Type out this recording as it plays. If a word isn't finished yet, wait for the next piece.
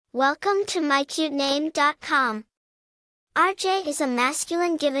Welcome to mycutename.com. Arjay is a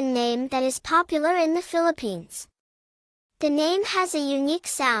masculine given name that is popular in the Philippines. The name has a unique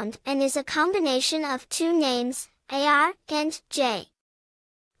sound and is a combination of two names, AR and J.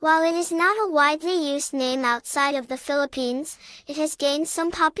 While it is not a widely used name outside of the Philippines, it has gained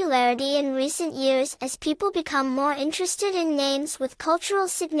some popularity in recent years as people become more interested in names with cultural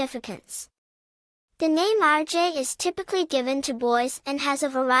significance. The name Arjay is typically given to boys and has a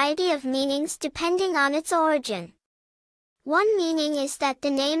variety of meanings depending on its origin. One meaning is that the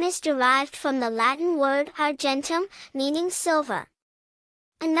name is derived from the Latin word argentum, meaning silver.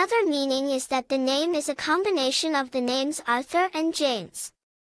 Another meaning is that the name is a combination of the names Arthur and James.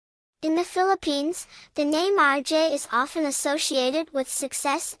 In the Philippines, the name Arjay is often associated with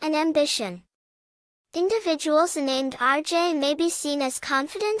success and ambition. Individuals named Arjay may be seen as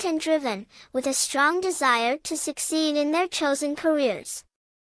confident and driven, with a strong desire to succeed in their chosen careers.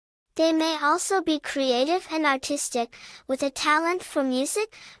 They may also be creative and artistic, with a talent for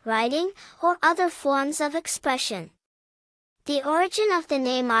music, writing, or other forms of expression. The origin of the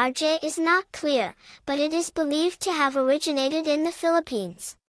name Arjay is not clear, but it is believed to have originated in the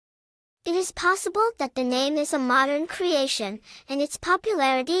Philippines. It is possible that the name is a modern creation, and its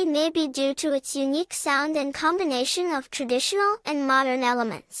popularity may be due to its unique sound and combination of traditional and modern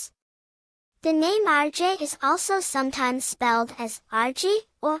elements. The name Arjay is also sometimes spelled as Arji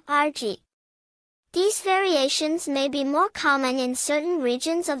or Arji. These variations may be more common in certain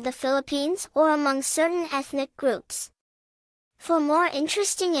regions of the Philippines or among certain ethnic groups. For more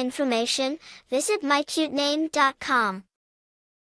interesting information, visit mycutename.com.